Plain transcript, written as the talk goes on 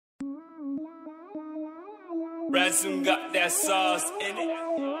Ransom got that sauce in it.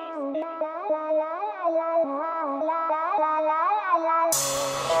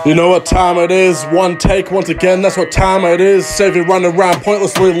 You know what time it is? One take once again, that's what time it is. Save you running around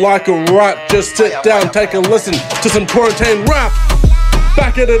pointlessly like a rat. Just sit down, take a listen to some quarantine rap.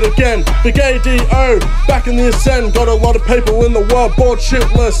 Back at it again, Big ADO, back in the ascend. Got a lot of people in the world bored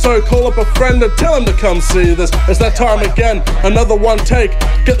shitless, so call up a friend and tell him to come see this. It's that time again, another one take.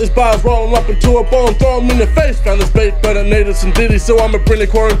 Get these bars rolling up into a ball and throw them in your face. Found this beat but it needed some ditties, so I'ma bring the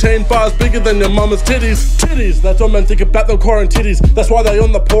quarantine bars bigger than your mama's titties. Titties, that's what men think about them quarantines. That's why they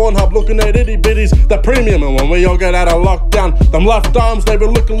on the Pornhub looking at itty bitties. They're premium, and when we all get out of lockdown, them left arms, they be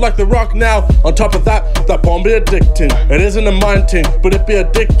looking like The Rock now. On top of that porn be addicting. It isn't a mind thing, but it be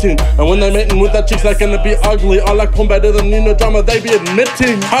addicting. And when they meeting with that chicks, they gonna be ugly. I like porn better than you know drama, they be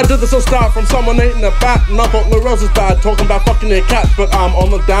admitting. How did this all start? From someone eating a bat, and I thought Lou Rose was bad, talking about fucking their cats. But I'm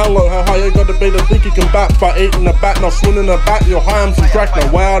on the download, how high you gotta be to think you can bat. By eating a bat, not swinging a bat, you're high on some crack,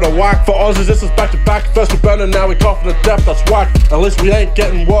 no way out of whack. For Aussies this is back to back, first we burning, now we coughing to death, that's whack. At least we ain't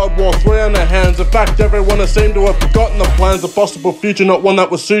getting World War III on our hands. In fact, everyone has seemed to have forgotten the plans, a possible future, not one that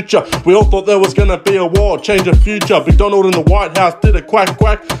would suit ya. We all thought there was gonna be a war, change of future. Big Donald in the White House did a quack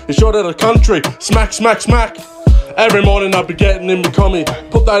quack. He shot at the country, smack smack smack. Every morning I'll be getting in my commie,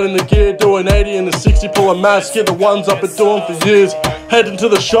 put that in the gear, doing 80 and the 60, pull a mask, get the ones I've been doing for years. Heading to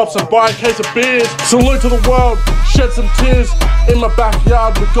the shops and buy a case of beers. Salute to the world, shed some tears. In my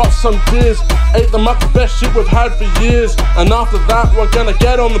backyard we got some beers. Ate them up, the best shit we've had for years. And after that we're gonna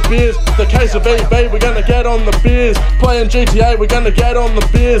get on the beers. The case of eBay, we're gonna get on the beers. Playing GTA, we're gonna get on the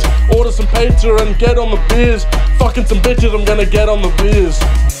beers. Order some pizza and get on the beers. Fucking some bitches, I'm gonna get on the beers.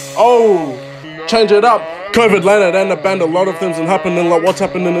 Oh, change it up. COVID landed and banned a lot of things and happening like what's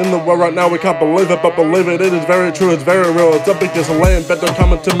happening in the world right now. We can't believe it, but believe it, it is very true, it's very real. It's a big deal, so lay in bed, don't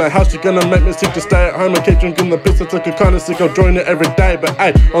come into my house. You're gonna make me sick to stay at home and keep drinking the piss. It's like a kinda sick, I'll join it every day. But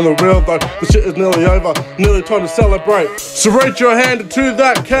hey, on the real though, the shit is nearly over, nearly time to celebrate. So reach your hand into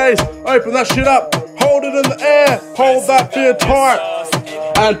that case, open that shit up, hold it in the air, hold that beer tight,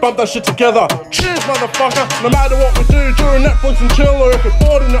 and bump that shit together. Cheers, motherfucker. No matter what we do during Netflix and chill, or if you're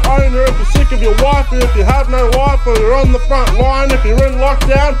bored in your own, or if you're sick of your wife, or if you have no wife, or you're on the front line, if you're in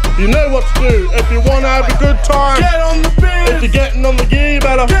lockdown, you know what to do. If you want to have a good time, Get on the biz. if you're getting on the gear, you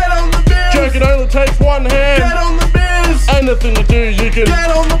better Get on the biz. jerk. It only takes one hand. Get on the biz. Anything you do, you can.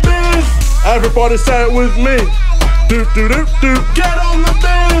 Get on the biz. Everybody say it with me. Do do do do. Get on the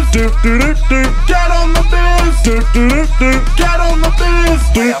biz. Do do do do. Get on the biz. Do do do do. Get on the biz.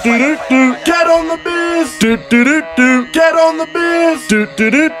 Do do do do. Get on the biz. Do do do do. Get on the biz. Do do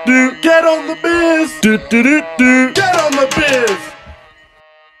do do. Get on the biz. Do do do do. Get